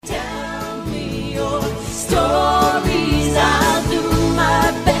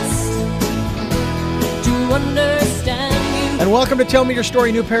Welcome to Tell Me Your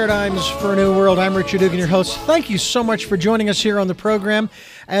Story, New Paradigms for a New World. I'm Richard Dugan, your host. Thank you so much for joining us here on the program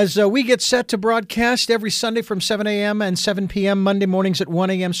as we get set to broadcast every Sunday from 7 a.m. and 7 p.m., Monday mornings at 1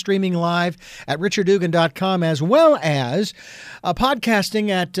 a.m., streaming live at richarddugan.com, as well as podcasting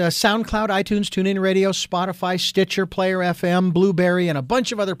at SoundCloud, iTunes, TuneIn Radio, Spotify, Stitcher, Player FM, Blueberry, and a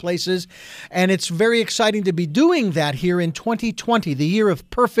bunch of other places. And it's very exciting to be doing that here in 2020, the year of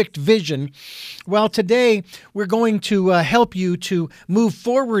perfect vision. Well, today we're going to help you to move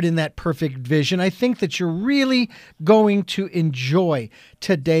forward in that perfect vision. I think that you're really going to enjoy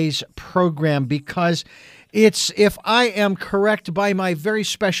today's program because it's, if I am correct by my very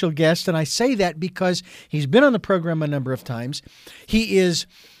special guest, and I say that because he's been on the program a number of times, he is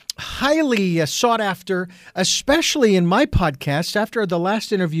highly sought after, especially in my podcast. After the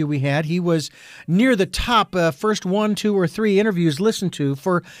last interview we had, he was near the top, first 1, 2, or 3 interviews listened to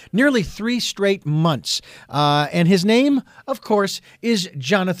for nearly 3 straight months. And his name, of course, is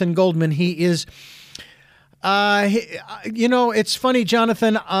Jonathan Goldman. He is... it's funny,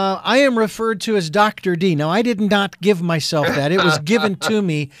 Jonathan, I am referred to as Dr. D. Now, I did not give myself that. It was given to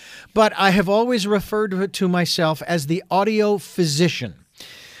me, but I have always referred to myself as the audio physician.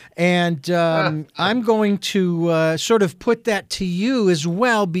 And I'm going to sort of put that to you as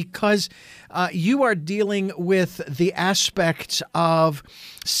well because you are dealing with the aspects of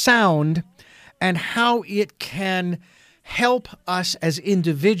sound and how it can help us as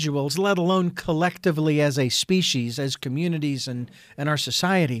individuals, let alone collectively as a species, as communities and our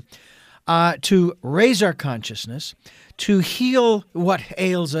society, to raise our consciousness, to heal what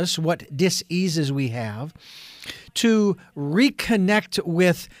ails us, what diseases we have, to reconnect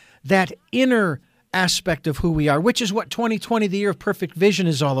with that inner aspect of who we are, which is what 2020, the year of perfect vision,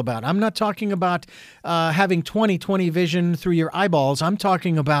 is all about. I'm not talking about having 20/20 vision through your eyeballs. I'm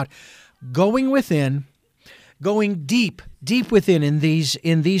talking about going within, going deep within in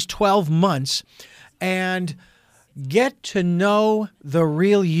these 12 months and get to know the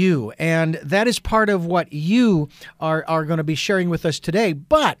real you. And that is part of what you are going to be sharing with us today.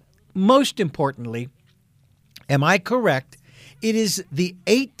 But most importantly, am I correct? It is the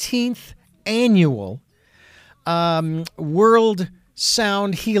 18th annual World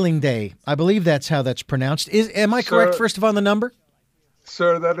Sound Healing Day. I believe that's how that's pronounced. Am I correct, first of all, on the number?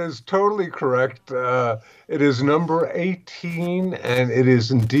 Sir, that is totally correct. It is number 18, and it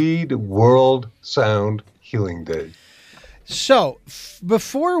is indeed World Sound Healing Day. So,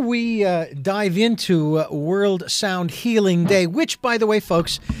 before we dive into World Sound Healing Day, which, by the way,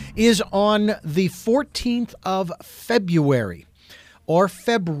 folks, is on the 14th of February, or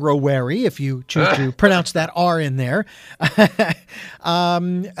February, if you choose to pronounce that R in there,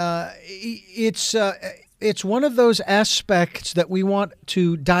 it's one of those aspects that we want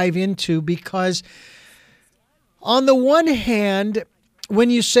to dive into because, on the one hand, when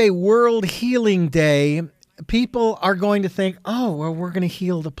you say World Healing Day, people are going to think, oh, well, we're going to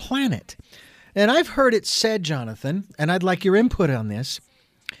heal the planet. And I've heard it said, Jonathan, and I'd like your input on this,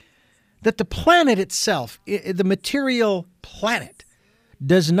 that the planet itself, the material planet,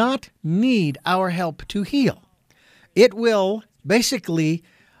 does not need our help to heal. It will basically,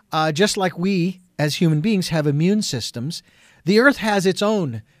 just like we as human beings have immune systems, the Earth has its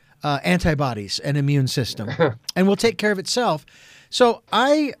own antibodies and immune system and will take care of itself. So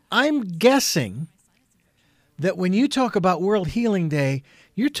I'm guessing that when you talk about World Healing Day,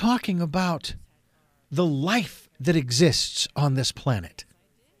 you're talking about the life that exists on this planet.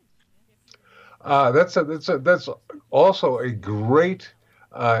 That's also a great,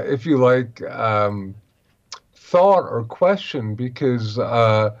 if you like, thought or question, because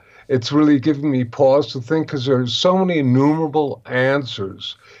it's really giving me pause to think, because there's so many innumerable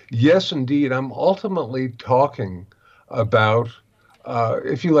answers. Yes, indeed, I'm ultimately talking about,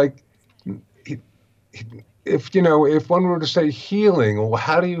 if you like, if one were to say healing, well,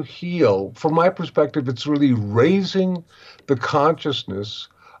 how do you heal? From my perspective, it's really raising the consciousness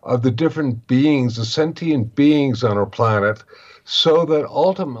of the different beings, the sentient beings on our planet, so that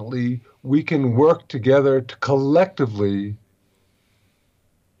ultimately we can work together to collectively,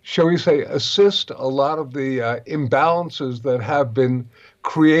 shall we say, assist a lot of the imbalances that have been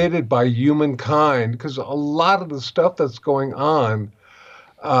created by humankind. Because a lot of the stuff that's going on,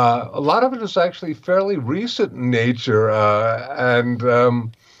 a lot of it is actually fairly recent in nature, and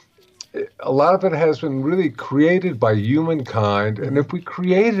a lot of it has been really created by humankind. And if we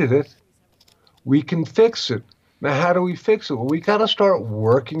created it, we can fix it. Now, how do we fix it? Well, we got to start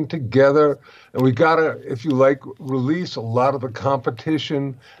working together, and we got to, if you like, release a lot of the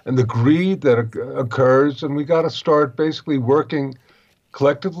competition and the greed that occurs, and we got to start basically working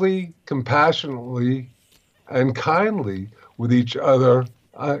collectively, compassionately, and kindly with each other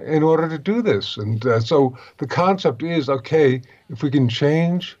in order to do this. And so the concept is, okay, if we can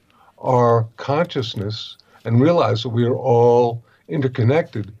change our consciousness and realize that we are all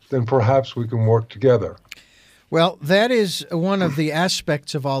interconnected, then perhaps we can work together. Well, that is one of the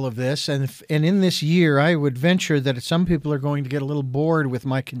aspects of all of this. And in this year, I would venture that some people are going to get a little bored with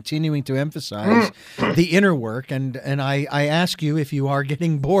my continuing to emphasize the inner work. And I ask you if you are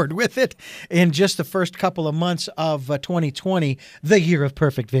getting bored with it in just the first couple of months of 2020, the year of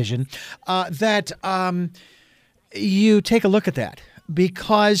perfect vision, that you take a look at that.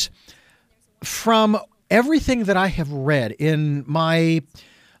 Because from everything that I have read in my,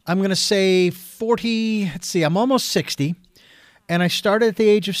 I'm going to say 40, I'm almost 60, and I started at the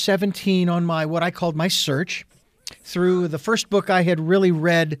age of 17 on what I called my search through the first book I had really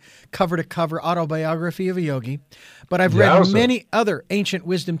read cover to cover, Autobiography of a Yogi, but I've read many other ancient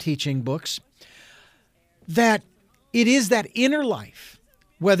wisdom teaching books, that it is that inner life,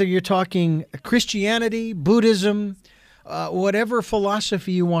 whether you're talking Christianity, Buddhism, whatever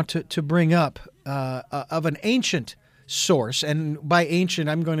philosophy you want to bring up of an ancient source, and by ancient,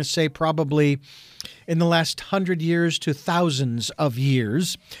 I'm going to say probably in the last 100 years to thousands of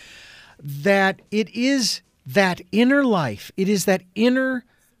years, that it is that inner life, it is that inner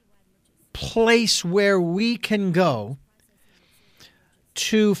place where we can go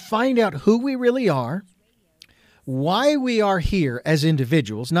to find out who we really are, why we are here as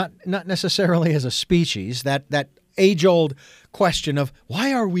individuals, not necessarily as a species. That age-old question of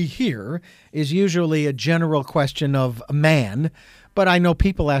why are we here is usually a general question of man, but I know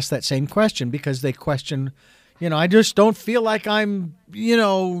people ask that same question because they question, I just don't feel like I'm,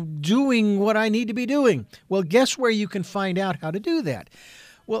 doing what I need to be doing. Well, guess where you can find out how to do that?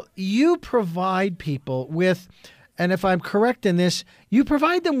 Well, you provide people with, and if I'm correct in this, you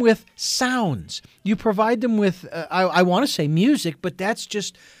provide them with sounds. You provide them with, I want to say music, but that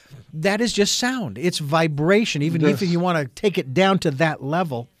is just sound. It's vibration, even if you want to take it down to that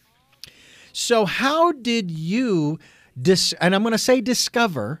level. So how did you, and I'm going to say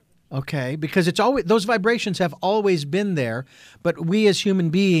discover, okay, because it's always, those vibrations have always been there, but we as human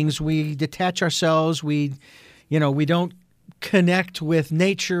beings, we detach ourselves, we don't connect with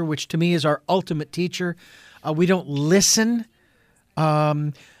nature, which to me is our ultimate teacher. We don't listen.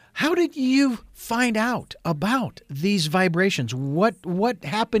 How did you find out about these vibrations? What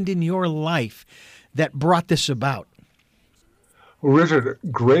happened in your life that brought this about? Well, Richard,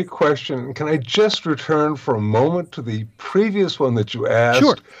 great question. Can I just return for a moment to the previous one that you asked,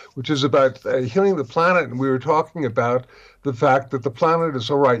 Sure. Which is about healing the planet? And we were talking about the fact that the planet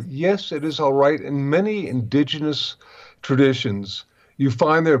is all right. Yes, it is all right. In many indigenous traditions, you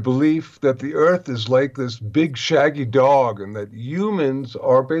find their belief that the earth is like this big shaggy dog and that humans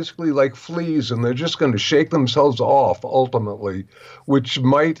are basically like fleas and they're just going to shake themselves off ultimately, which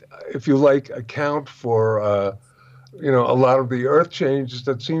might, if you like, account for, a lot of the earth changes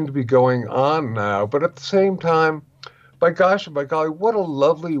that seem to be going on now. But at the same time, by gosh and by golly, what a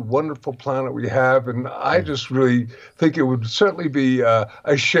lovely, wonderful planet we have. And I just really think it would certainly be a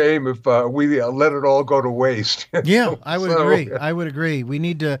shame if we let it all go to waste. Yeah, I would agree. I would agree. We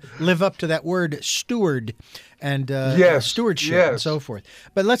need to live up to that word steward and stewardship and so forth.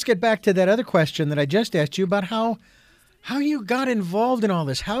 But let's get back to that other question that I just asked you about how you got involved in all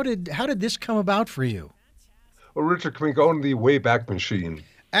this. How did this come about for you? Well, Richard, can we go in the Wayback Machine?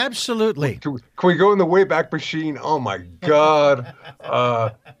 Absolutely. Can we go in the Wayback Machine? Oh, my God.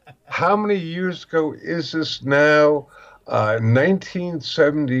 How many years ago is this now?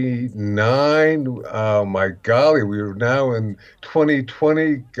 1979. Oh, my golly. We are now in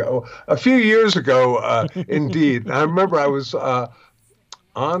 2020. A few years ago, indeed. I remember I was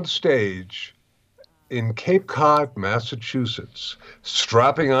on stage in Cape Cod, Massachusetts,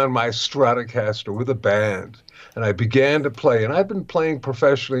 strapping on my Stratocaster with a band. And I began to play. And I've been playing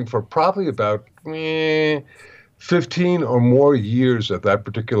professionally for probably about 15 or more years at that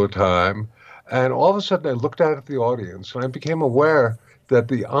particular time. And all of a sudden, I looked out at the audience, and I became aware that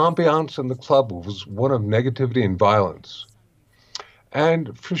the ambiance in the club was one of negativity and violence.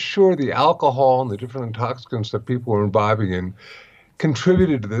 And for sure, the alcohol and the different intoxicants that people were imbibing in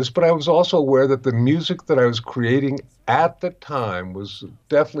contributed to this, but I was also aware that the music that I was creating at the time was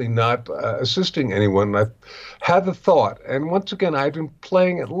definitely not assisting anyone. I had the thought, and once again, I'd been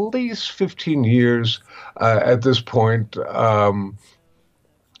playing at least 15 years at this point, because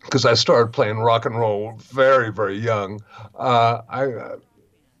I started playing rock and roll very, very young. I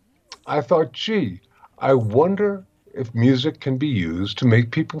thought, gee, I wonder if music can be used to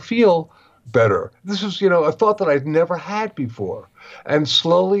make people feel better. This is, a thought that I'd never had before. And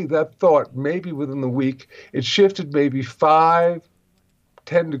slowly that thought, maybe within the week, it shifted maybe 5,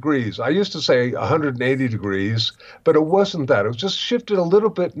 10 degrees. I used to say 180 degrees, but it wasn't that. It was just shifted a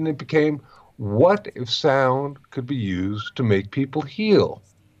little bit and it became, what if sound could be used to make people heal?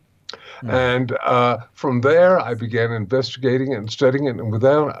 And from there, I began investigating it and studying it. And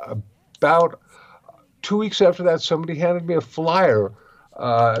about 2 weeks after that, somebody handed me a flyer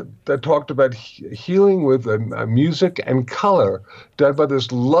that talked about healing with music and color, done by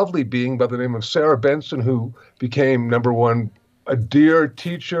this lovely being by the name of Sarah Benson, who became, number one, a dear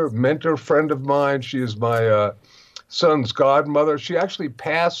teacher, mentor, friend of mine. She is my son's godmother. She actually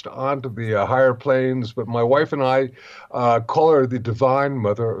passed on to the higher planes, but my wife and I call her the divine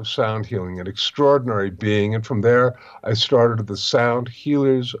mother of sound healing, an extraordinary being. And from there, I started the Sound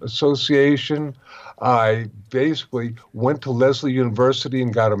Healers Association. I basically went to Lesley University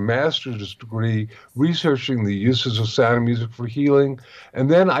and got a master's degree researching the uses of sound music for healing. And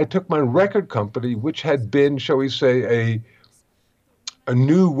then I took my record company, which had been, shall we say, a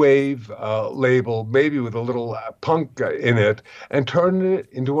new wave label, maybe with a little punk in it, and turned it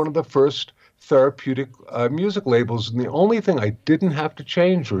into one of the first therapeutic music labels. And the only thing I didn't have to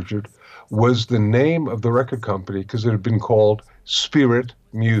change, Richard, was the name of the record company, because it had been called Spirit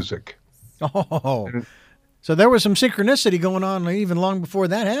Music. Oh, so there was some synchronicity going on even long before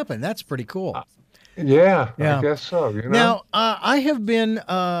that happened. That's pretty cool. Yeah, I guess so. Now, I have been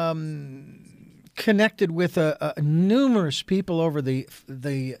connected with numerous people over the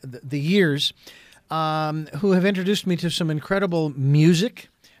years who have introduced me to some incredible music,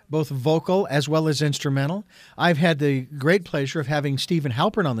 both vocal as well as instrumental. I've had the great pleasure of having Stephen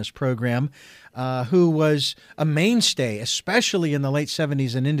Halpern on this program, who was a mainstay, especially in the late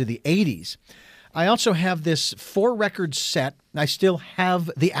 70s and into the 80s. I also have this 4-record set. I still have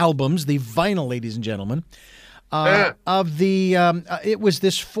the albums, the vinyl, ladies and gentlemen. Of the, it was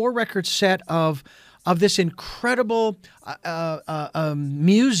this 4-record set of this incredible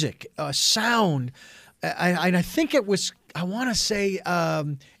music, sound. I think it was, I want to say,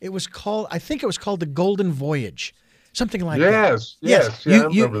 it was called The Golden Voyage, something like that. Yes. Yeah, I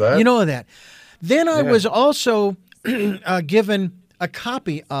remember that. You know that. Then I was also given a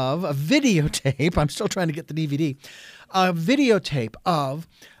copy of a videotape. I'm still trying to get the DVD. A videotape of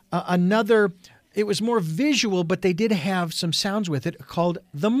another. It was more visual, but they did have some sounds with it, called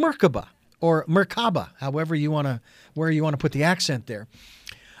the Merkaba or Merkaba, however you want to, where you want to put the accent there.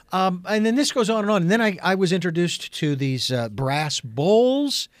 And then this goes on and on. And then I was introduced to these brass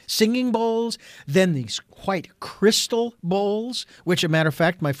bowls, singing bowls, then these white crystal bowls, which, as a matter of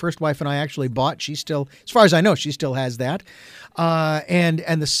fact, my first wife and I actually bought. She still, as far as I know, she still has that. And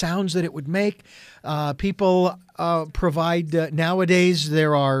the sounds that it would make. People provide, nowadays,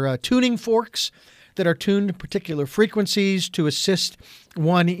 there are tuning forks that are tuned to particular frequencies to assist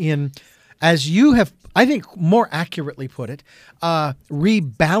one in, as you have, I think, more accurately put it,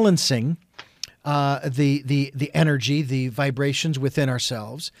 rebalancing the energy, the vibrations within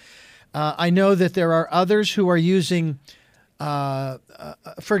ourselves. I know that there are others who are using, for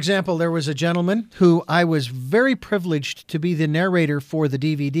example, there was a gentleman who I was very privileged to be the narrator for the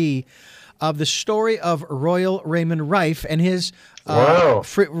DVD of the story of Royal Raymond Rife and his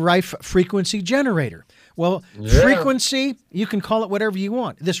Rife frequency generator. Well, frequency, you can call it whatever you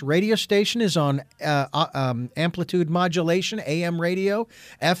want. This radio station is on amplitude modulation, AM radio.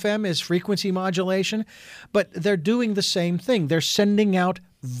 FM is frequency modulation. But they're doing the same thing. They're sending out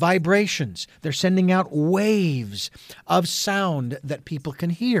vibrations. They're sending out waves of sound that people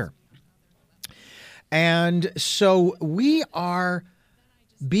can hear. And so we are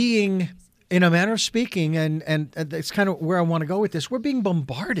being, in a manner of speaking, and it's kind of where I want to go with this, we're being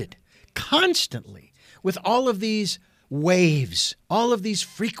bombarded constantly with all of these waves, all of these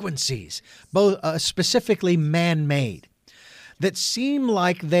frequencies, both specifically man-made, that seem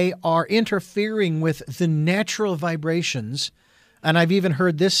like they are interfering with the natural vibrations. And I've even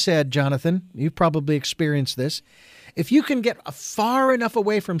heard this said, Jonathan, you've probably experienced this. If you can get far enough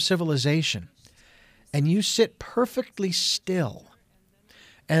away from civilization and you sit perfectly still,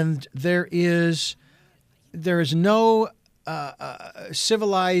 and there is no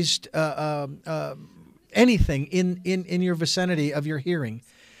civilized anything in your vicinity of your hearing,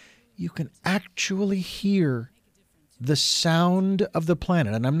 you can actually hear the sound of the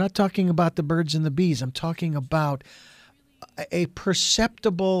planet. And I'm not talking about the birds and the bees. I'm talking about a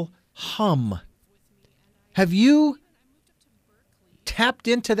perceptible hum. Have you tapped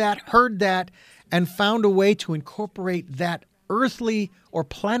into that, heard that, and found a way to incorporate that earthly or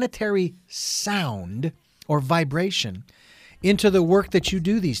planetary sound or vibration into the work that you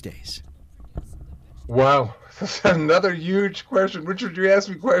do these days? Wow, that's another huge question. Richard, you asked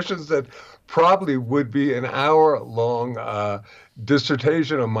me questions that probably would be an hour-long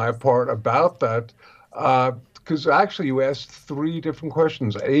dissertation on my part about that. Because actually, you asked three different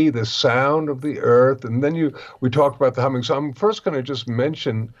questions. The sound of the earth, and then we talked about the humming. So I'm first going to just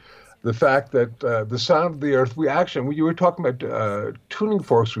mention the fact that the sound of the earth, you were talking about tuning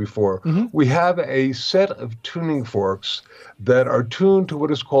forks before. Mm-hmm. We have a set of tuning forks that are tuned to what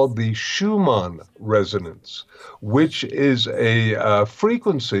is called the Schumann resonance, which is a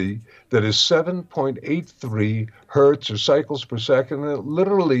frequency that is 7.83 hertz or cycles per second. And it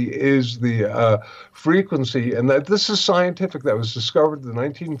literally is the frequency, and that this is scientific, that was discovered in the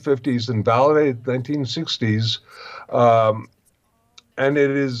 1950s and validated in the 1960s. And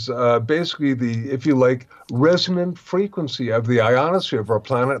it is basically if you like, resonant frequency of the ionosphere of our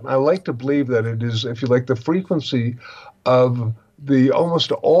planet. And I like to believe that it is, if you like, the frequency of the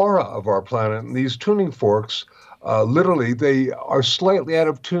almost aura of our planet. And these tuning forks, literally, they are slightly out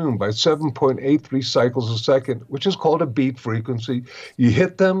of tune by 7.83 cycles a second, which is called a beat frequency. You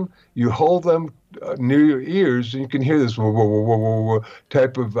hit them, you hold them near your ears, and you can hear this whoa, whoa, whoa, whoa, whoa,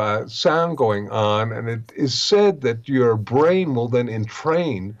 type of sound going on. And it is said that your brain will then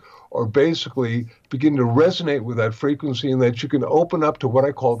entrain or basically begin to resonate with that frequency, and that you can open up to what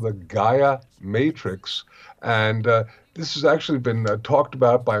I call the Gaia matrix. And this has actually been talked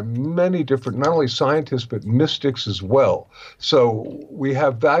about by many different, not only scientists, but mystics as well. So we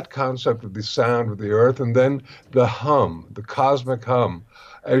have that concept of the sound of the earth, and then the hum, the cosmic hum.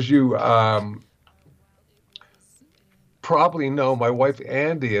 As you probably know, my wife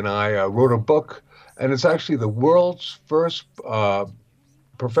Andy and I wrote a book, and it's actually the world's first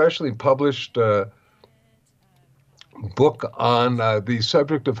professionally published book on the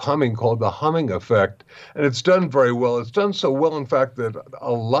subject of humming, called The Humming Effect. And it's done very well. It's done so well, in fact, that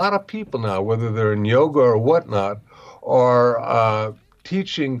a lot of people now, whether they're in yoga or whatnot, are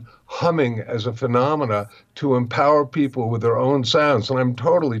teaching humming as a phenomena to empower people with their own sounds. And I'm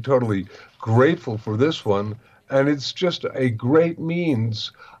totally, totally grateful for this one. And it's just a great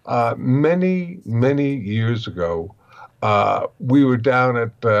means. Many, many years ago, we were down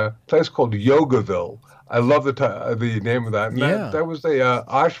at a place called Yogaville. I love the name of that. And that was a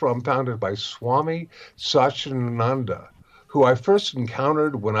ashram founded by Swami Satchidananda, who I first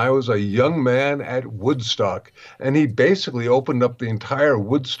encountered when I was a young man at Woodstock. And he basically opened up the entire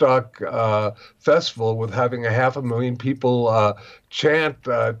Woodstock festival with having 500,000 people chant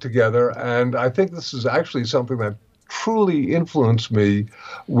together. And I think this is actually something that truly influenced me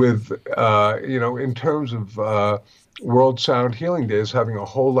with, in terms of World Sound Healing Days, having a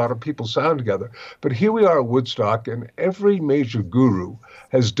whole lot of people sound together. But here we are at Woodstock, and every major guru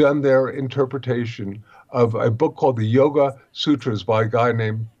has done their interpretation of a book called the Yoga Sutras by a guy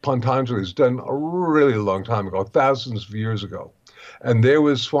named Patanjali. It's done a really long time ago, thousands of years ago. And there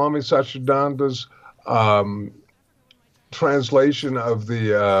was Swami Satchidananda's translation of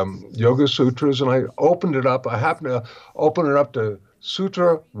the Yoga Sutras, and I opened it up. I happened to open it up to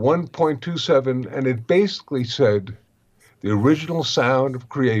Sutra 1.27, and it basically said the original sound of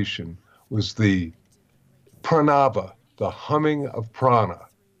creation was the pranava, the humming of prana.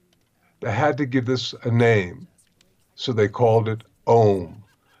 They had to give this a name, so they called it Om.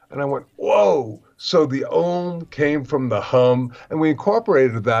 And I went, whoa! So the Om came from the hum, and we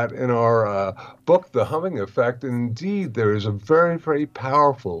incorporated that in our book, The Humming Effect. And indeed, there is a very, very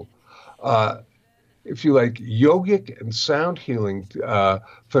powerful, if you like, yogic and sound healing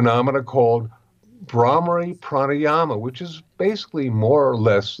phenomena called Brahmari Pranayama, which is basically more or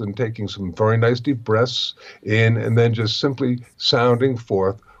less than taking some very nice deep breaths in and then just simply sounding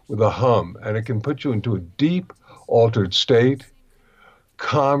forth with a hum. And it can put you into a deep, altered state,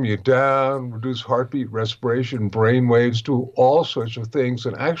 calm you down, reduce heartbeat, respiration, brain waves, do all sorts of things,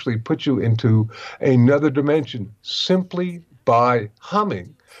 and actually put you into another dimension simply by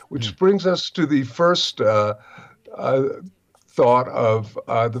humming. Which brings us to the first thought of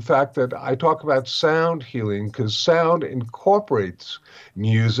the fact that I talk about sound healing, because sound incorporates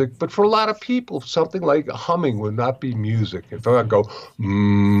music. But for a lot of people, something like humming would not be music. If I go,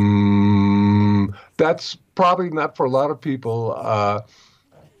 that's probably not for a lot of people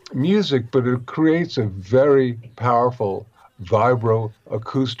music, but it creates a very powerful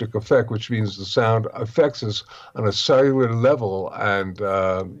vibroacoustic effect, which means the sound affects us on a cellular level, and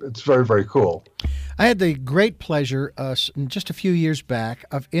it's very, very cool. I had the great pleasure just a few years back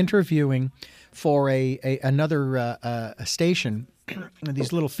of interviewing for another station,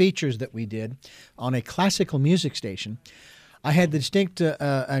 these little features that we did on a classical music station. I had the distinct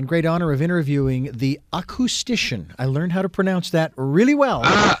and great honor of interviewing the acoustician. I learned how to pronounce that really well.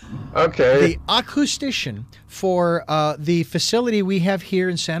 Okay. The acoustician for the facility we have here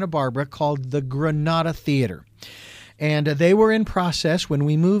in Santa Barbara called the Granada Theater. And they were in process, when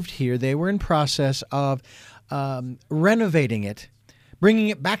we moved here, they were in process of renovating it, bringing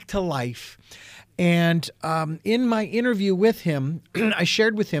it back to life. And in my interview with him, I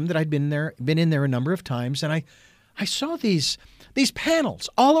shared with him that I'd been in there a number of times, and I saw these panels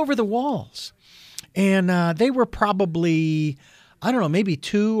all over the walls. And they were probably, I don't know, maybe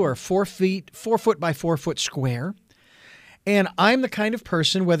 2 or 4 foot by 4 foot square. And I'm the kind of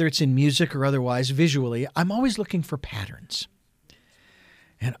person, whether it's in music or otherwise, visually, I'm always looking for patterns.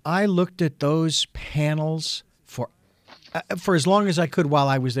 And I looked at those panels for as long as I could while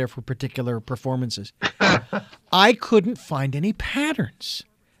I was there for particular performances. I couldn't find any patterns.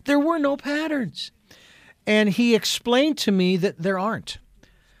 There were no patterns. And he explained to me that there aren't.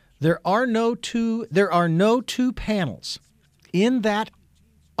 There are no two panels in that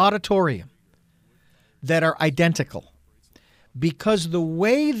auditorium that are identical, because the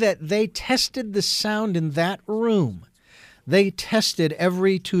way that they tested the sound in that room, they tested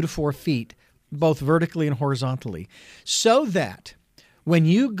every 2 to 4 feet, both vertically and horizontally, so that when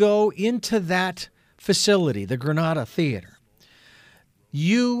you go into that facility, the Granada Theater,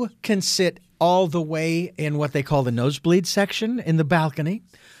 you can sit all the way in what they call the nosebleed section in the balcony.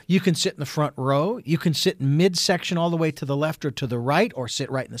 You can sit in the front row. You can sit in midsection all the way to the left or to the right, or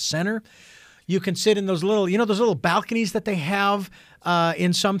sit right in the center. You can sit in those little balconies that they have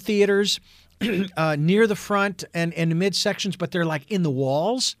in some theaters near the front and the midsections, but they're like in the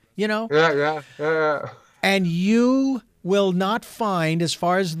walls, Yeah. And you will not find, as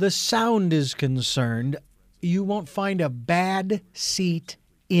far as the sound is concerned, you won't find a bad seat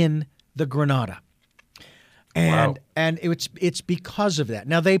in the Granada. And Wow. and it's because of that.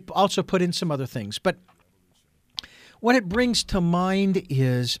 Now, they also put in some other things, but what it brings to mind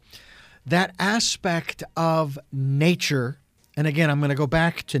is that aspect of nature. And again, I'm going to go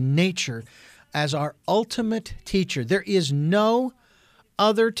back to nature as our ultimate teacher. There is no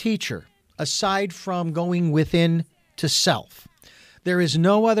other teacher aside from going within to self. There is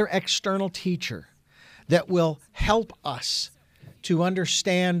no other external teacher that will help us to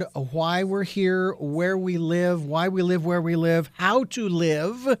understand why we're here, where we live, why we live where we live, how to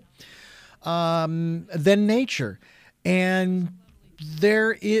live, than nature. And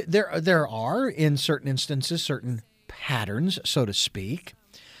there are, in certain instances, certain patterns, so to speak.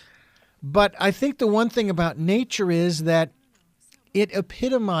 But I think the one thing about nature is that it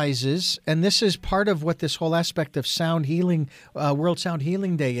epitomizes, and this is part of what this whole aspect of sound healing, World Sound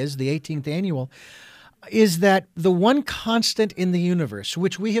Healing Day is, the 18th annual, is that the one constant in the universe,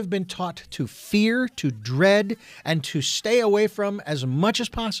 which we have been taught to fear, to dread, and to stay away from as much as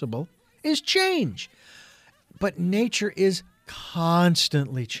possible, is change. But nature is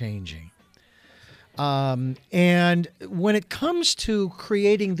constantly changing. And when it comes to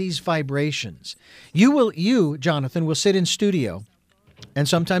creating these vibrations, you, Jonathan, will sit in studio, and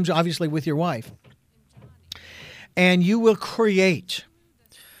sometimes obviously with your wife, and you will create.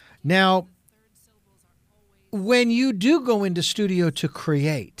 Now, when you do go into studio to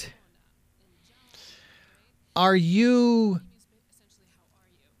create, are you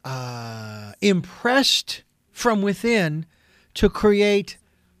impressed from within to create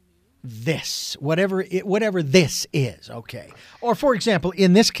this, whatever this is, okay? Or, for example,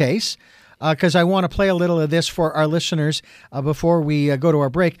 in this case, because I want to play a little of this for our listeners before we go to our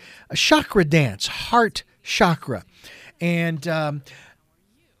break, a chakra dance, heart chakra. And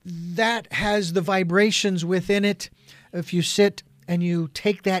that has the vibrations within it. If you sit and you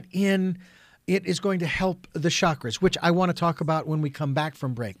take that in, it is going to help the chakras, which I want to talk about when we come back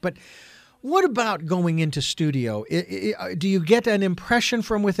from break. But what about going into studio? Do you get an impression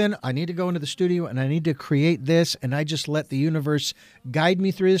from within? I need to go into the studio and I need to create this, and I just let the universe guide me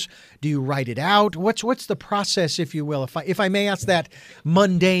through this. Do you write it out? What's the process, if you will? If I may ask that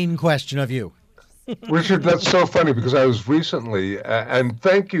mundane question of you. Richard, that's so funny, because I was recently, and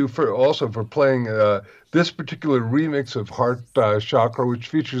thank you for playing this particular remix of Heart Chakra, which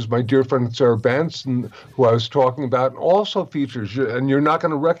features my dear friend Sarah Benson, who I was talking about, and also features, and you're not going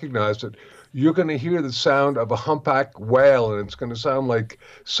to recognize it, you're going to hear the sound of a humpback whale, and it's going to sound like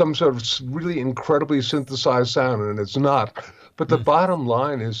some sort of really incredibly synthesized sound, and it's not. But the bottom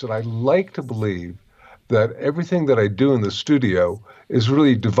line is that I like to believe that everything that I do in the studio is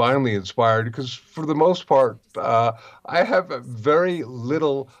really divinely inspired, because for the most part, I have very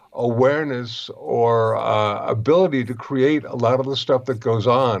little awareness or ability to create a lot of the stuff that goes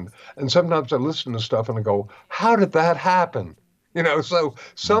on. And sometimes I listen to stuff and I go, how did that happen? So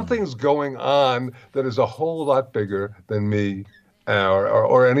something's going on that is a whole lot bigger than me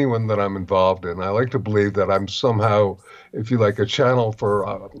or anyone that I'm involved in. I like to believe that I'm somehow, if you like, a channel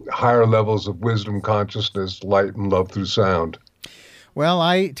for higher levels of wisdom, consciousness, light, and love through sound. Well,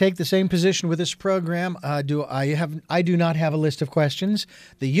 I take the same position with this program. I do not have a list of questions.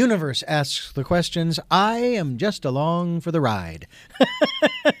 The universe asks the questions. I am just along for the ride.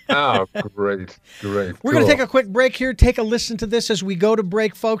 Oh, great. We're going to take a quick break here. Take a listen to this as we go to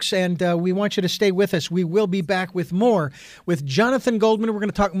break, folks, and we want you to stay with us. We will be back with more with Jonathan Goldman. We're going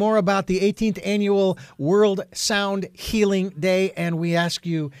to talk more about the 18th Annual World Sound Healing Day, and we ask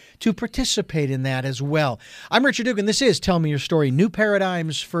you to participate in that as well. I'm Richard Dugan. This is Tell Me Your Story, New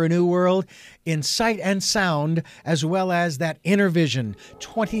Paradigms for a New World in Sight and Sound, as well as that Inner Vision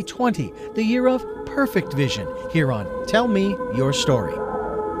 2020, the year of perfect vision, here on Tell Me Your Story.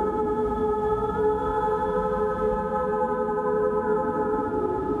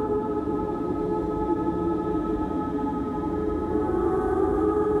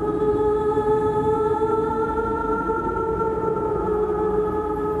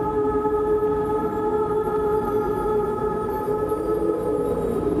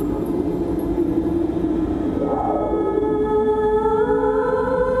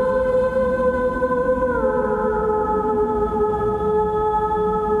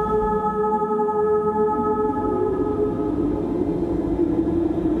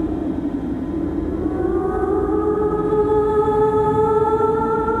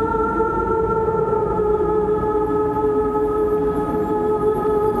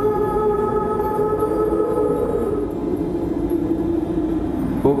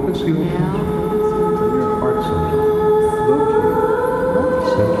 Focus your attention to your heart center. Locate the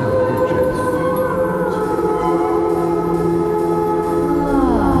center of your chest.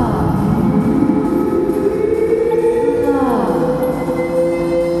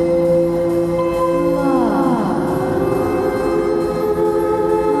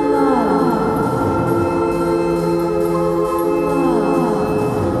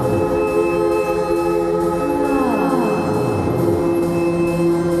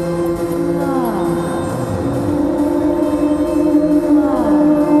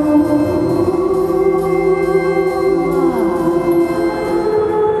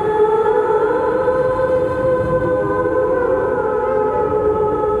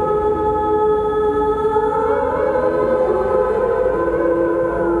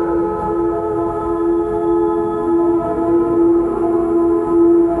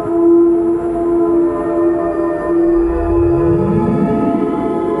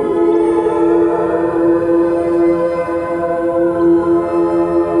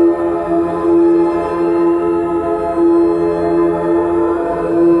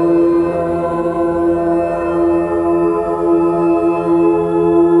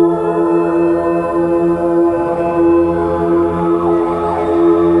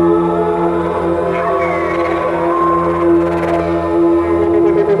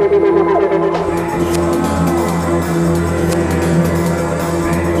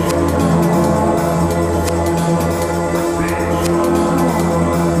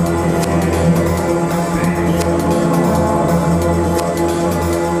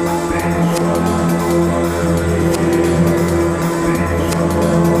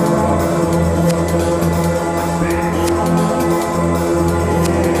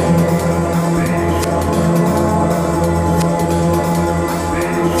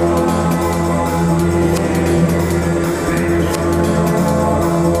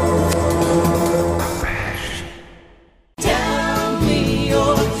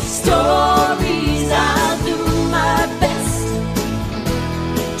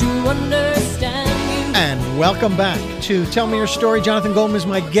 Welcome back to Tell Me Your Story. Jonathan Goldman is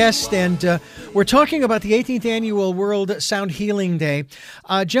my guest, and we're talking about the 18th Annual World Sound Healing Day.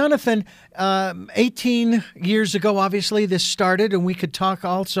 Jonathan, 18 years ago, obviously, this started, and we could talk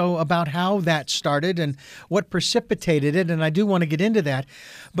also about how that started and what precipitated it, and I do want to get into that.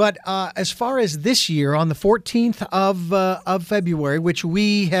 But as far as this year, on the 14th of February, which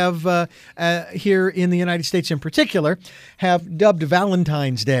we have here in the United States in particular, have dubbed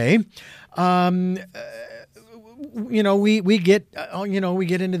Valentine's Day, we get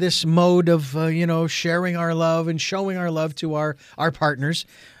into this mode of sharing our love and showing our love to our partners,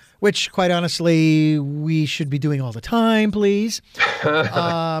 which quite honestly we should be doing all the time, please.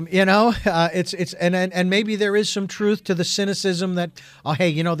 It's and maybe there is some truth to the cynicism that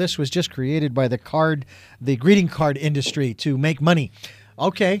this was just created by the greeting card industry to make money.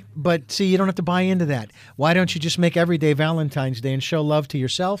 Okay, but see, you don't have to buy into that. Why don't you just make every day Valentine's Day and show love to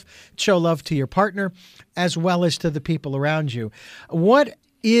yourself, show love to your partner, as well as to the people around you? What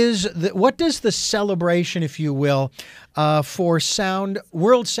what does the celebration, if you will, for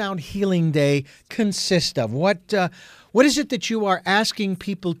World Sound Healing Day consist of? What is it that you are asking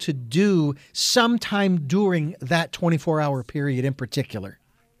people to do sometime during that 24-hour period in particular?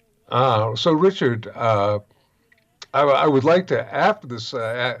 So Richard, I would like to, after this,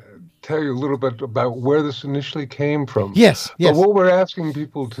 tell you a little bit about where this initially came from. Yes. But what we're asking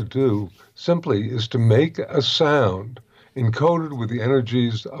people to do simply is to make a sound encoded with the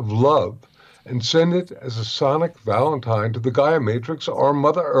energies of love and send it as a sonic valentine to the Gaia Matrix or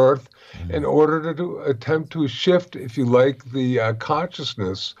Mother Earth in order to attempt to shift, if you like, the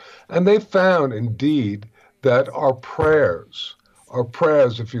consciousness. And they found indeed that our prayers,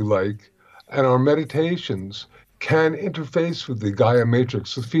 if you like, and our meditations can interface with the Gaia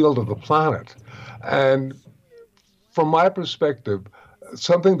Matrix, the field of the planet. And from my perspective,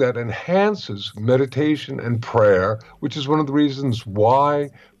 something that enhances meditation and prayer, which is one of the reasons why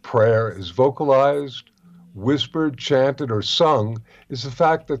prayer is vocalized, whispered, chanted, or sung, is the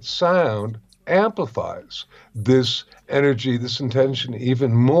fact that sound amplifies this energy, this intention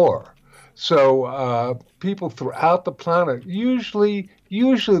even more. So people throughout the planet, usually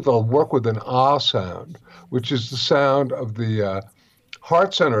they'll work with an ah sound, which is the sound of the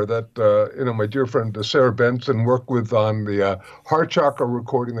heart center that my dear friend Sarah Benson worked with on the heart chakra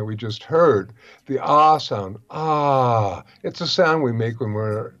recording that we just heard. The ah sound, it's a sound we make when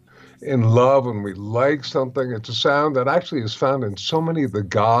we're in love and we like something. It's a sound that actually is found in so many of the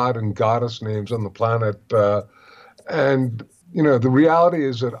god and goddess names on the planet. And the reality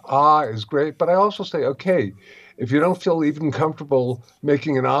is that ah is great, but I also say, okay, if you don't feel even comfortable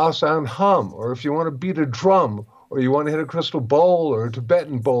making an ah sound, hum, or if you want to beat a drum, or you want to hit a crystal bowl or a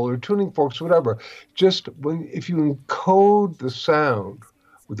Tibetan bowl or tuning forks, whatever, if you encode the sound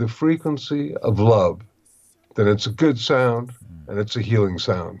with the frequency of love, then it's a good sound and it's a healing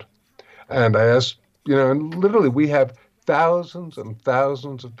sound. And I asked, and literally we have thousands and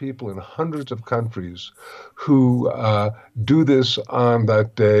thousands of people in hundreds of countries who do this on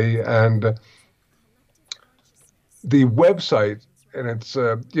that day. And the website, and it's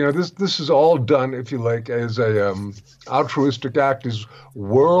this is all done, if you like, as a altruistic act, is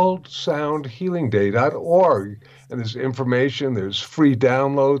worldsoundhealingday.org, and there's information, there's free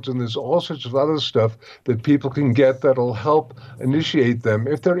downloads, and there's all sorts of other stuff that people can get that'll help initiate them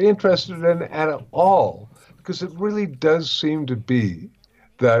if they're interested in it at all, because it really does seem to be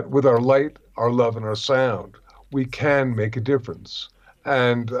that with our light, our love, and our sound, we can make a difference.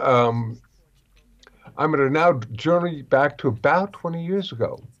 And I'm going to now journey back to about 20 years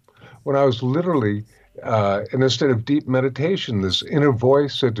ago when I was literally in a state of deep meditation. This inner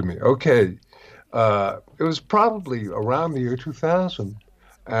voice said to me, okay, it was probably around the year 2000.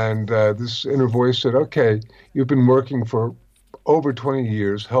 And this inner voice said, okay, you've been working for over 20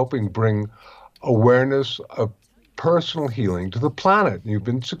 years helping bring awareness of personal healing to the planet. You've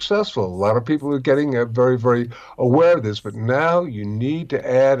been successful. A lot of people are getting very, very aware of this, but now you need to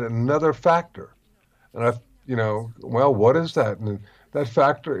add another factor. And what is that? And that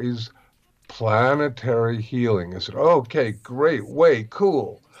factor is planetary healing. I said, okay, great, way,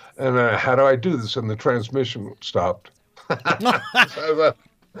 cool. And how do I do this? And the transmission stopped. So I thought,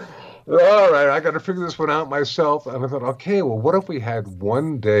 all right, I got to figure this one out myself. And I thought, okay, well, what if we had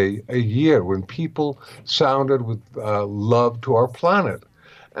one day a year when people sounded with love to our planet?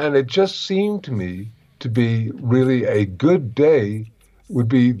 And it just seemed to me to be really a good day would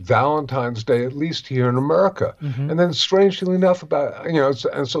be Valentine's Day, at least here in America. Mm-hmm. And then strangely enough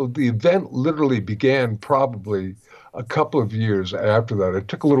and so the event literally began probably a couple of years after that. It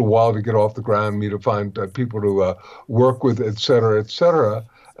took a little while to get off the ground, me to find people to work with, et cetera, et cetera.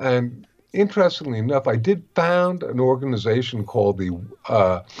 And interestingly enough, I did found an organization called the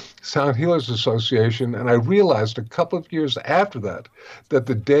Sound Healers Association, and I realized a couple of years after that the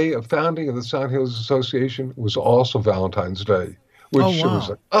day of founding of the Sound Healers Association was also Valentine's Day. Which was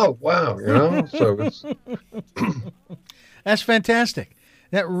like, oh, wow, so it's... That's fantastic.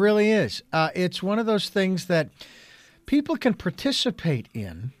 That really is. It's one of those things that people can participate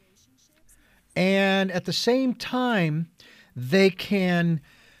in, and at the same time, they can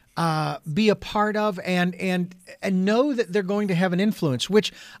be a part of and know that they're going to have an influence,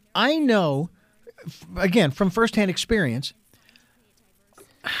 which I know, again, from firsthand experience,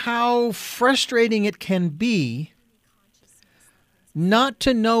 how frustrating it can be not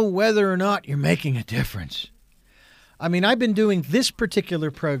to know whether or not you're making a difference. I mean, I've been doing this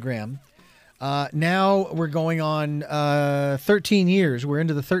particular program. Now we're going on 13 years. We're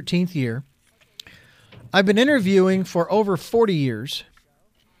into the 13th year. I've been interviewing for over 40 years.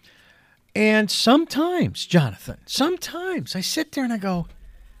 And sometimes, Jonathan, I sit there and I go,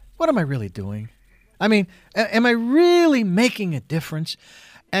 what am I really doing? I mean, am I really making a difference?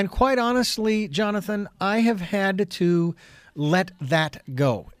 And quite honestly, Jonathan, I have had to let that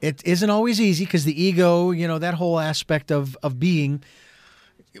go. It isn't always easy because the ego, that whole aspect of being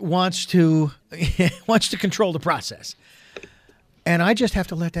wants to wants to control the process. And I just have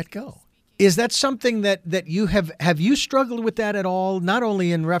to let that go. Is that something that you have you struggled with that at all? Not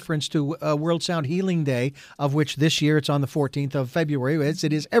only in reference to World Sound Healing Day, of which this year it's on the 14th of February, as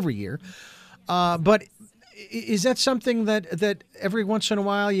it is every year, but is that something that every once in a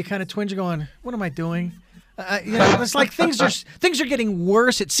while you kind of twinge going, what am I doing? It's like things are getting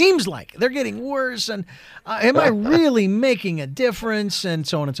worse. It seems like they're getting worse, and am I really making a difference? And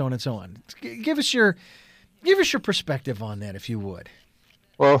so on and so on and so on. Give us your perspective on that, if you would.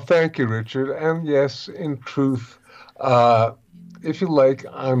 Well, thank you, Richard. And yes, in truth, if you like,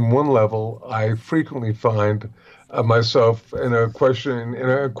 on one level, I frequently find myself in a question, in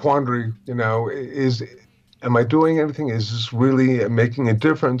a quandary. Am I doing anything? Is this really making a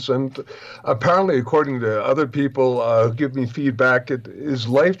difference? And apparently, according to other people who give me feedback, it is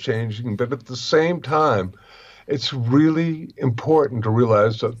life-changing. But at the same time, it's really important to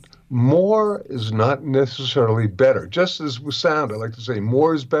realize that more is not necessarily better. Just as with sound, I like to say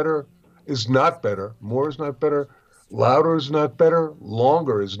more is better is not better. More is not better. Louder is not better.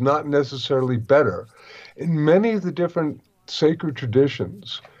 Longer is not necessarily better. In many of the different sacred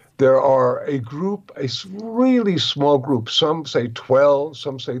traditions, there are a really small group, some say 12,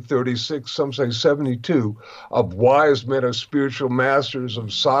 some say 36, some say 72, of wise men, of spiritual masters, of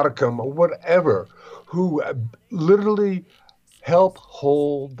Sadhakam, or whatever, who literally help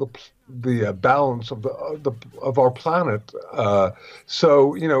hold the balance of our planet.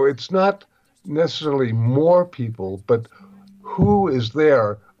 So it's not necessarily more people, but who is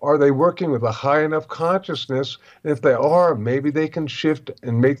there? Are they working with a high enough consciousness? And if they are, maybe they can shift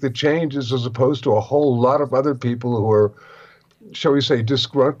and make the changes as opposed to a whole lot of other people who are, shall we say,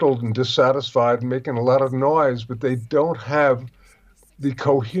 disgruntled and dissatisfied and making a lot of noise, but they don't have the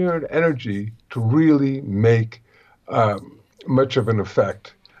coherent energy to really make much of an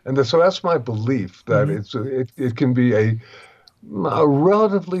effect. And so that's my belief, that it can be a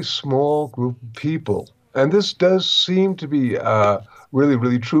relatively small group of people. And this does seem to be really,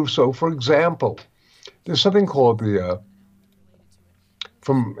 really true. So, for example, there's something called it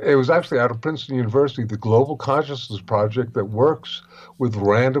was actually out of Princeton University, the Global Consciousness Project, that works with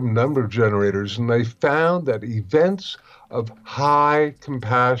random number generators. And they found that events of high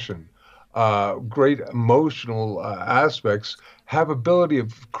compassion, great emotional aspects, have ability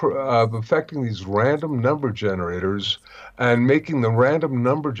of affecting these random number generators and making the random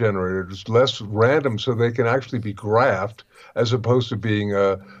number generators less random so they can actually be graphed as opposed to being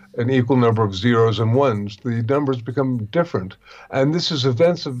an equal number of zeros and ones. The numbers become different. And this is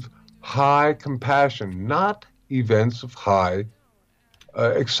events of high compassion, not events of high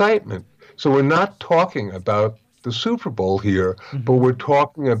excitement. So we're not talking about the Super Bowl here, but we're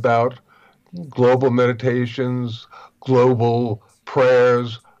talking about global meditations, global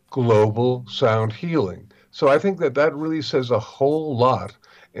prayers, global sound healing. So I think that really says a whole lot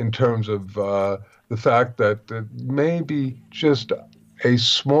in terms of the fact that maybe just a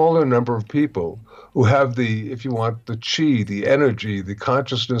smaller number of people who have if you want, the chi, the energy, the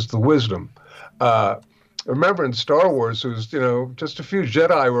consciousness, the wisdom. Remember in Star Wars, it was, just a few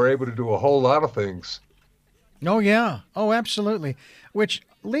Jedi were able to do a whole lot of things. Oh, yeah. Oh, absolutely. Which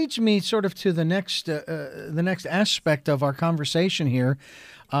leads me sort of to the next aspect of our conversation here,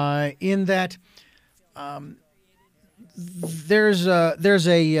 in that there's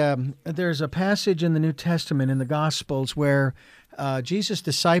a passage in the New Testament in the Gospels where Jesus'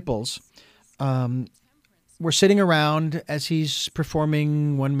 disciples were sitting around as he's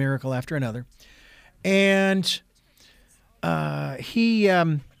performing one miracle after another, and he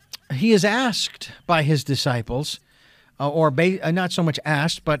is asked by his disciples, not so much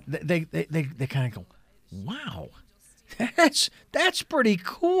asked, but they kind of go, "Wow, that's pretty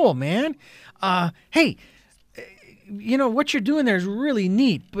cool, man. Hey, what you're doing there is really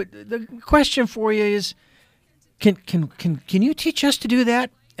neat. But the question for you is, can you teach us to do that?"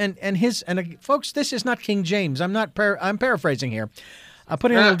 And folks, this is not King James. I'm paraphrasing here. I'm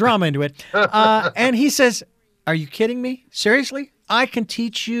putting a little drama into it. And he says, "Are you kidding me? Seriously? I can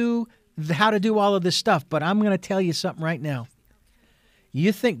teach you how to do all of this stuff, but I'm going to tell you something right now.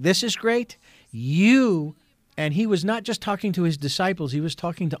 You think this is great? And he was not just talking to his disciples, he was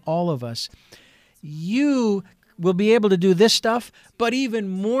talking to all of us. You will be able to do this stuff, but even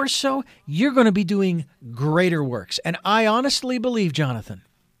more so, you're going to be doing greater works." And I honestly believe, Jonathan,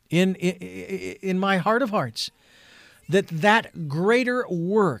 in my heart of hearts, that greater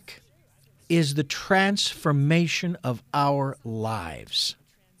work is the transformation of our lives.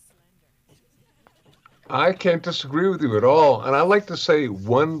 I can't disagree with you at all. And I like to say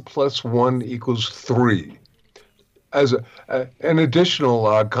 1 + 1 = 3 as an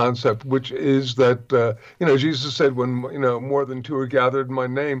additional concept, which is that, Jesus said, when, more than two are gathered in my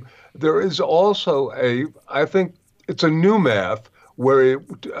name, there is also I think it's a new math where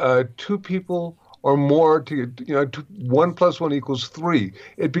two people or more to 1 + 1 = 3.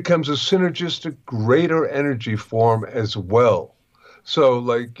 It becomes a synergistic greater energy form as well.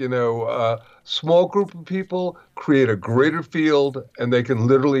 So small group of people create a greater field, and they can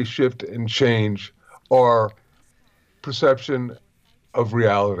literally shift and change our perception of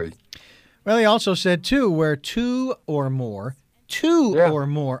reality. Well, he also said, too, where two or more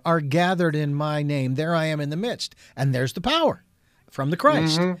are gathered in my name, there I am in the midst. And there's the power from the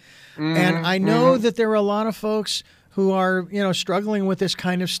Christ. And I know that there are a lot of folks who are, struggling with this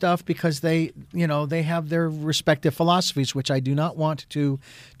kind of stuff because they have their respective philosophies, which I do not want to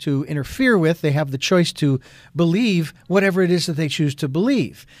interfere with. They have the choice to believe whatever it is that they choose to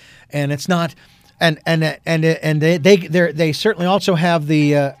believe. And it's not... And they certainly also have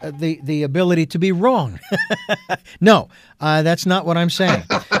the ability to be wrong. No, that's not what I'm saying.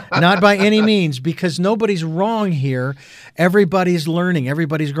 Not by any means, because nobody's wrong here. Everybody's learning.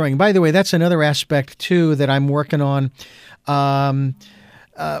 Everybody's growing. By the way, that's another aspect too that I'm working on,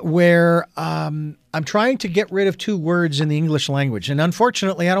 where I'm trying to get rid of two words in the English language, and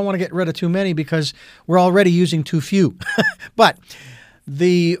unfortunately, I don't want to get rid of too many because we're already using too few. But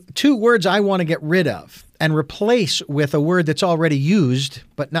the two words I want to get rid of and replace with a word that's already used,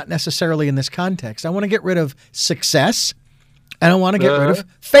 but not necessarily in this context. I want to get rid of success, and I want to get rid of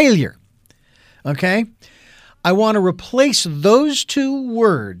failure. Okay? I want to replace those two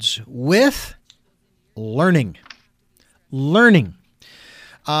words with learning. Learning.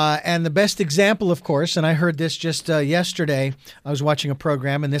 And the best example, of course, and I heard this just yesterday. I was watching a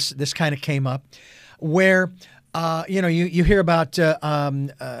program, and this kind of came up, where you hear about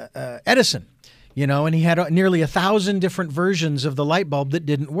Edison, and he had nearly 1,000 different versions of the light bulb that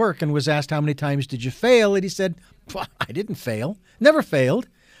didn't work, and was asked, how many times did you fail? And he said, I didn't fail, never failed.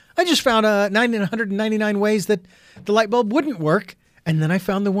 I just found 999 ways that the light bulb wouldn't work, and then I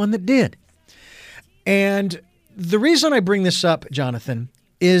found the one that did. And the reason I bring this up, Jonathan,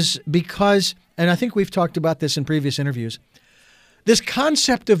 is because, and I think we've talked about this in previous interviews, this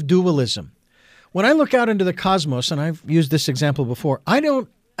concept of dualism. When I look out into the cosmos, and I've used this example before, I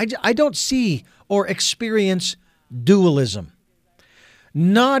don't see or experience dualism.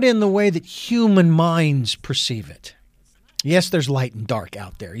 Not in the way that human minds perceive it. Yes, there's light and dark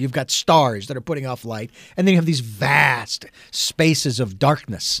out there. You've got stars that are putting off light, and then you have these vast spaces of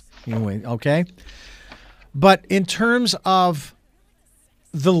darkness. Okay? But in terms of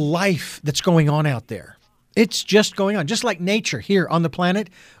the life that's going on out there, it's just going on. Just like nature here on the planet,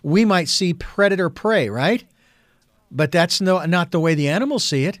 we might see predator-prey, right? But that's not the way the animals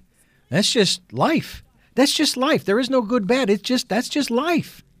see it. That's just life. That's just life. There is no good, bad. That's just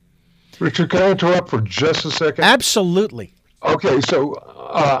life. Richard, can I interrupt for just a second? Absolutely. Okay, so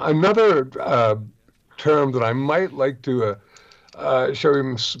another term that I might like to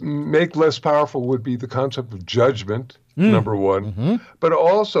make less powerful would be the concept of judgment, number one. But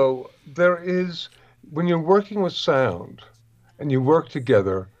also, there is... when you're working with sound and you work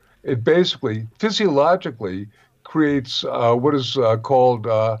together, it basically, physiologically, creates what is called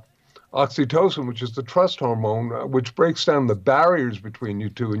oxytocin, which is the trust hormone, which breaks down the barriers between you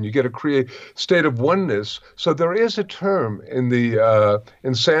two, and you get a state of oneness. So there is a term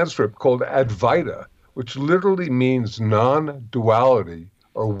in Sanskrit called Advaita, which literally means non-duality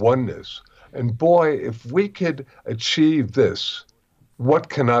or oneness. And boy, if we could achieve this, what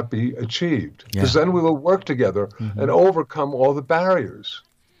cannot be achieved? Because then we will work together and overcome all the barriers.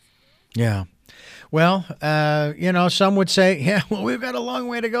 Yeah. Well, some would say, we've got a long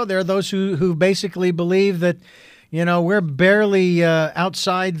way to go. There are those who basically believe that, we're barely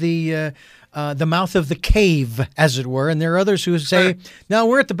outside the mouth of the cave, as it were. And there are others who say, no,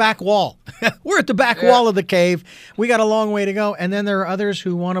 we're at the back wall. We're at the back wall of the cave. We got a long way to go. And then there are others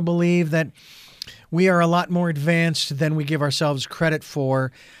who want to believe that we are a lot more advanced than we give ourselves credit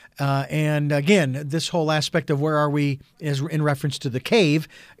for. And again, this whole aspect of where are we is in reference to the cave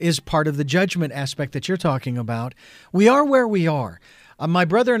is part of the judgment aspect that you're talking about. We are where we are. My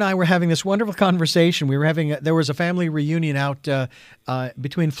brother and I were having this wonderful conversation. There was a family reunion out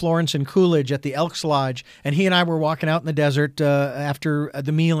between Florence and Coolidge at the Elks Lodge, and he and I were walking out in the desert after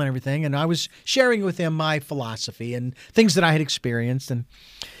the meal and everything, and I was sharing with him my philosophy and things that I had experienced, and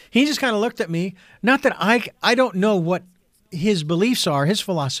he just kind of looked at me. Not that I don't know what his beliefs are, his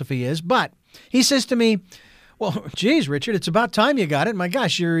philosophy is, but he says to me, well, geez, Richard, it's about time you got it. My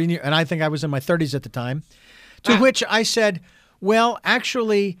gosh, and I think I was in my 30s at the time, to which I said, well,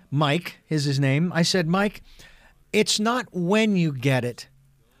 actually, Mike is his name. I said, Mike, it's not when you get it,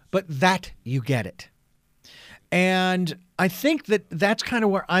 but that you get it. And I think that's kind of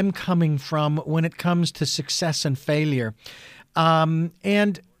where I'm coming from when it comes to success and failure.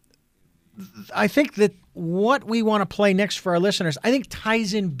 And I think that what we want to play next for our listeners, I think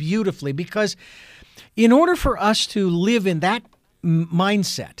ties in beautifully, because in order for us to live in that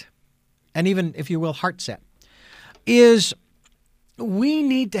mindset, and even, if you will, heart set, is we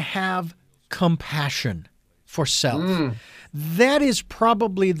need to have compassion for self. That is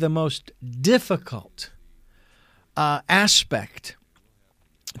probably the most difficult aspect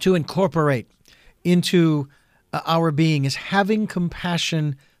to incorporate into our being, is having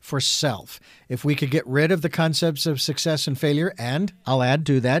compassion for self. If we could get rid of the concepts of success and failure, and I'll add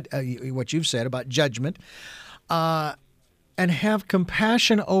to that what you've said about judgment, and have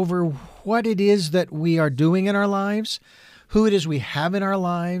compassion over what it is that we are doing in our lives, who it is we have in our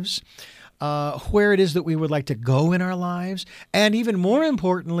lives, where it is that we would like to go in our lives, and even more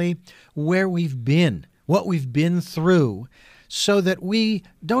importantly, where we've been, what we've been through, so that we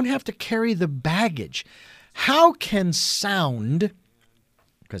don't have to carry the baggage. How can sound,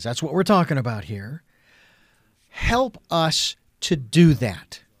 because that's what we're talking about here, help us to do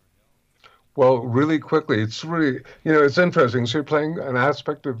that? Well, really quickly, it's really, it's interesting. So you're playing an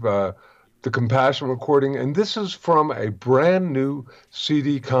aspect of the compassion recording, and this is from a brand new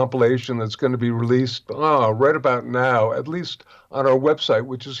CD compilation that's going to be released right about now, at least on our website,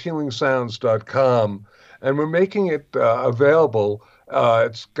 which is healingsounds.com. And we're making it available.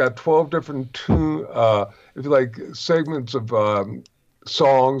 It's got 12 different if you like, segments of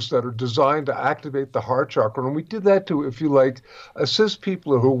songs that are designed to activate the heart chakra. And we did that to, if you like, assist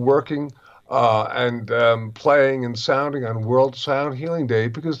people who are working and playing and sounding on World Sound Healing Day,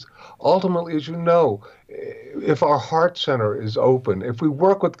 because ultimately, as you know, if our heart center is open, if we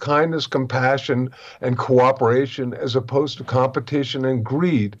work with kindness, compassion, and cooperation as opposed to competition and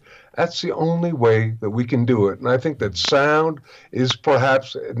greed, that's the only way that we can do it. And I think that sound is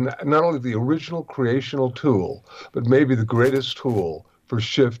perhaps not only the original creational tool, but maybe the greatest tool for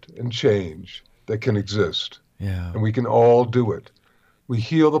shift and change that can exist. Yeah. And we can all do it. We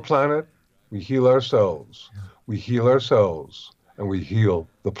heal the planet, we heal ourselves, we heal ourselves, and we heal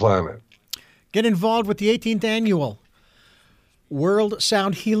the planet. Get involved with the 18th annual World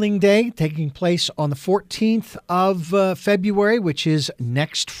Sound Healing Day, taking place on the 14th of February, which is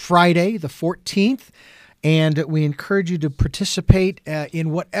next Friday, the 14th. And we encourage you to participate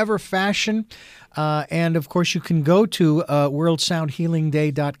in whatever fashion. And, of course, you can go to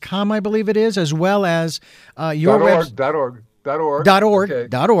worldsoundhealingday.com, I believe it is, as well as your website.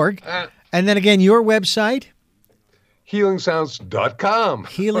 .org. And then, again, your website? healingsounds.com.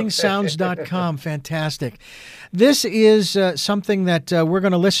 healingsounds.com. Fantastic. This is something that we're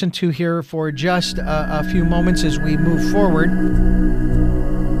going to listen to here for just a few moments as we move forward.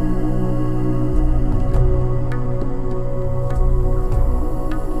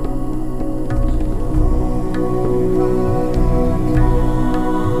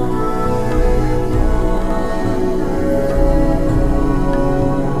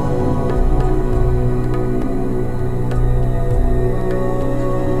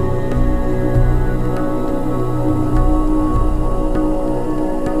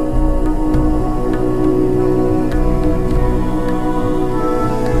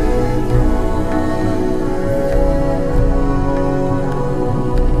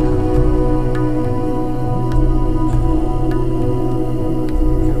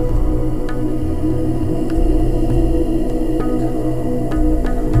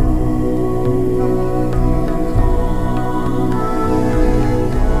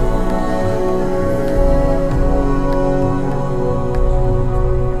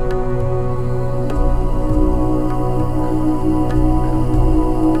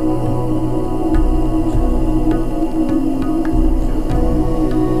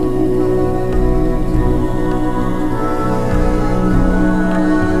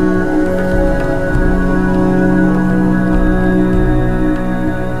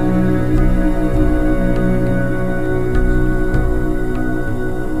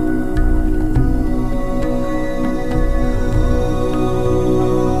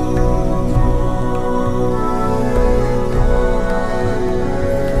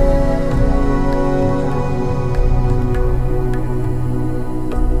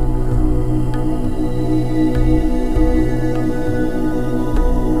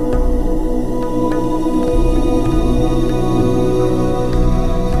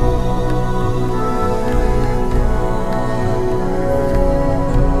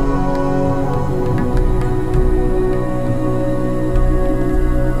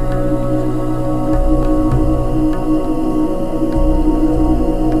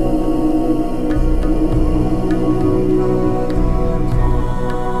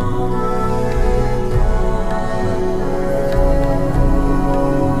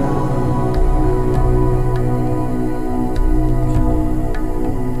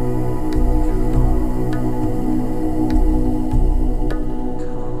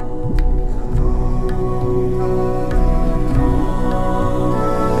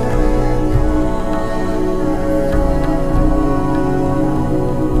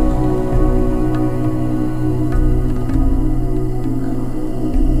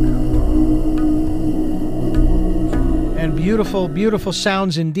 beautiful, beautiful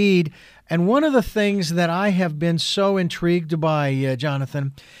sounds indeed. And one of the things that I have been so intrigued by,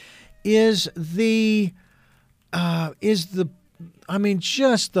 Jonathan, is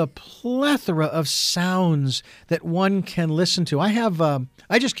just the plethora of sounds that one can listen to.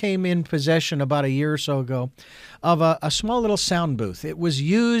 I just came in possession about a year or so ago of a small little sound booth. It was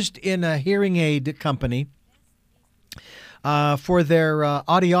used in a hearing aid company for their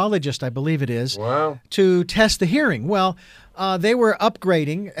audiologist, I believe it is, Wow. to test the hearing. Well, they were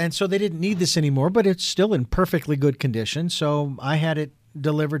upgrading, and so they didn't need this anymore, but it's still in perfectly good condition. So I had it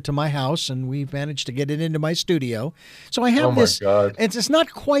delivered to my house, and we managed to get it into my studio. So I have Oh my this. God. It's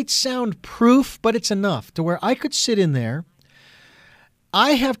not quite soundproof, but it's enough to where I could sit in there.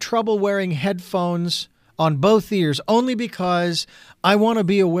 I have trouble wearing headphones on both ears only because I want to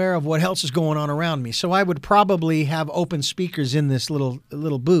be aware of what else is going on around me. So I would probably have open speakers in this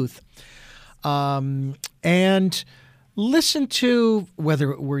little booth, and listen to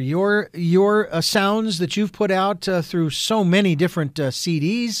whether it were your sounds that you've put out through so many different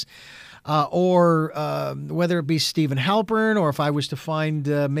CDs, or whether it be Stephen Halpern, or if I was to find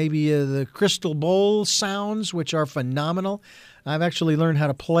maybe the Crystal Bowl sounds, which are phenomenal. I've actually learned how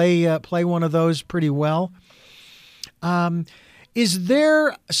to play one of those pretty well. Is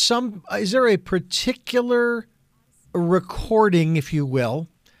there a particular recording, if you will,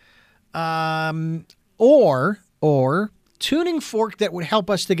 or tuning fork that would help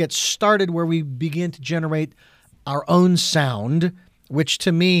us to get started where we begin to generate our own sound, which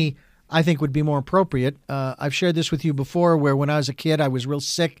to me, I think would be more appropriate. I've shared this with you before, where when I was a kid, I was real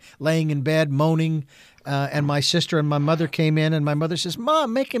sick, laying in bed, moaning, and my sister and my mother came in, and my mother says,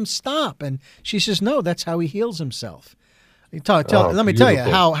 "Mom, make him stop." And she says, "No, that's how he heals himself." Let me tell you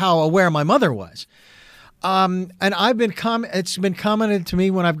how aware my mother was. And it's been commented to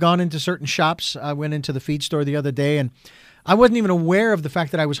me when I've gone into certain shops. I went into the feed store the other day, and I wasn't even aware of the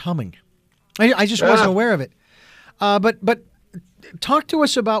fact that I was humming. I just wasn't aware of it. But talk to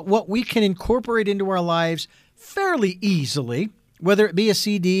us about what we can incorporate into our lives fairly easily, whether it be a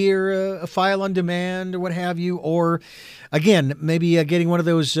CD or a file on demand or what have you, or again, maybe getting one of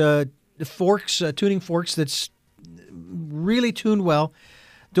those tuning forks that's really tuned well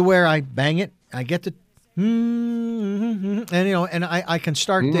to where I bang it, I get the and I can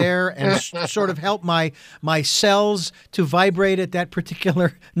start there and sort of help my cells to vibrate at that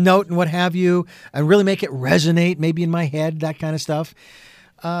particular note and what have you, and really make it resonate maybe in my head, that kind of stuff.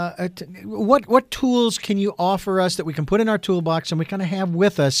 What tools can you offer us that we can put in our toolbox and we kind of have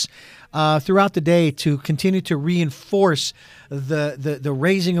with us throughout the day to continue to reinforce the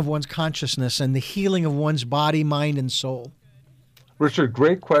raising of one's consciousness and the healing of one's body, mind, and soul? Richard,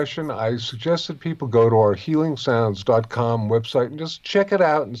 great question. I suggest that people go to our healingsounds.com website and just check it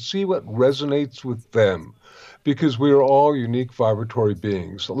out and see what resonates with them, because we are all unique vibratory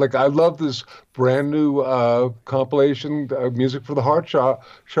beings. Like, I love this brand new compilation, Music for the Heart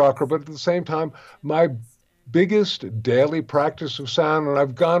Chakra, but at the same time, my biggest daily practice of sound, and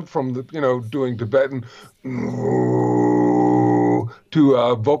I've gone from doing Tibetan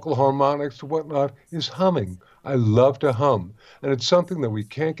to vocal harmonics to whatnot, is humming. I love to hum, and it's something that we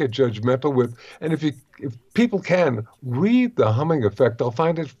can't get judgmental with. And if people can read the humming effect, they'll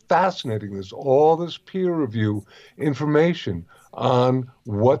find it fascinating. There's all this peer review information on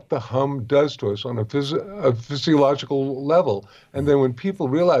what the hum does to us on a physiological level. And then when people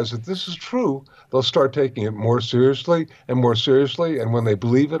realize that this is true, they'll start taking it more seriously and more seriously. And when they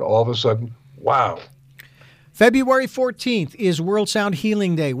believe it, all of a sudden, wow. February 14th is World Sound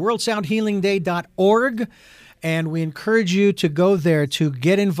Healing Day, worldsoundhealingday.org. And we encourage you to go there to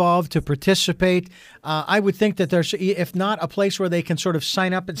get involved, to participate. I would think that there's, if not a place where they can sort of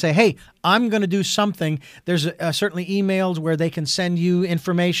sign up and say, hey, I'm going to do something, there's certainly emails where they can send you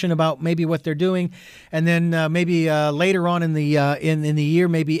information about maybe what they're doing. And then maybe later on in the year,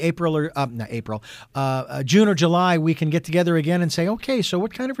 maybe June or July, we can get together again and say, okay, so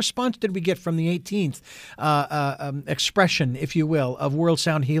what kind of response did we get from the 18th expression, if you will, of World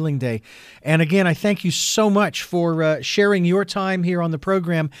Sound Healing Day? And again, I thank you so much for sharing your time here on the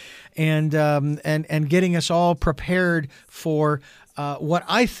program and getting us all prepared for what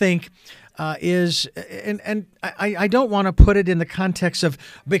I think is, and I don't want to put it in the context of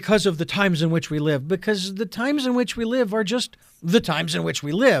because of the times in which we live, because the times in which we live are just the times in which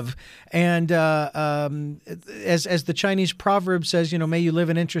we live. And as the Chinese proverb says, may you live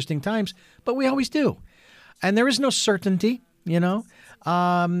in interesting times, but we always do. And there is no certainty,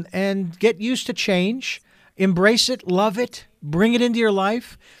 and get used to change. Embrace it, love it, bring it into your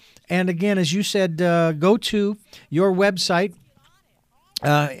life. And again, as you said, go to your website,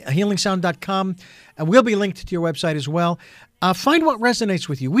 healingsound.com, and we'll be linked to your website as well. Find what resonates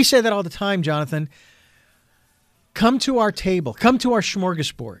with you. We say that all the time, Jonathan. Come to our table. Come to our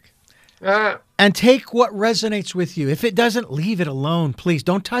smorgasbord. And take what resonates with you. If it doesn't, leave it alone. Please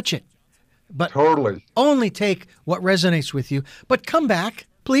don't touch it. But Totally. only take what resonates with you. But come back.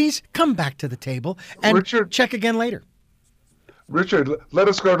 Please come back to the table and Richard, check again later. Richard, let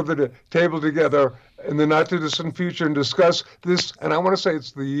us go to the table together in the not too distant future and discuss this. And I want to say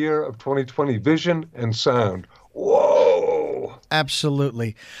it's the year of 2020, vision and sound. Whoa.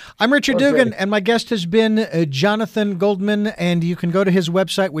 Absolutely. I'm Richard Dugan, and my guest has been Jonathan Goldman, and you can go to his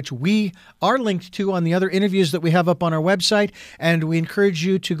website, which we are linked to on the other interviews that we have up on our website, and we encourage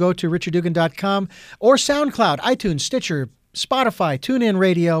you to go to richarddugan.com or SoundCloud, iTunes, Stitcher, Spotify, TuneIn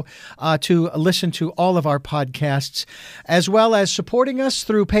Radio to listen to all of our podcasts, as well as supporting us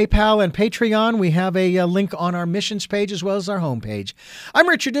through PayPal and Patreon. We have a link on our missions page as well as our homepage. I'm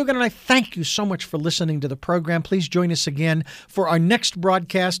Richard Dugan, and I thank you so much for listening to the program. Please join us again for our next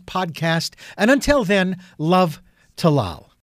broadcast podcast. And until then, love Talal.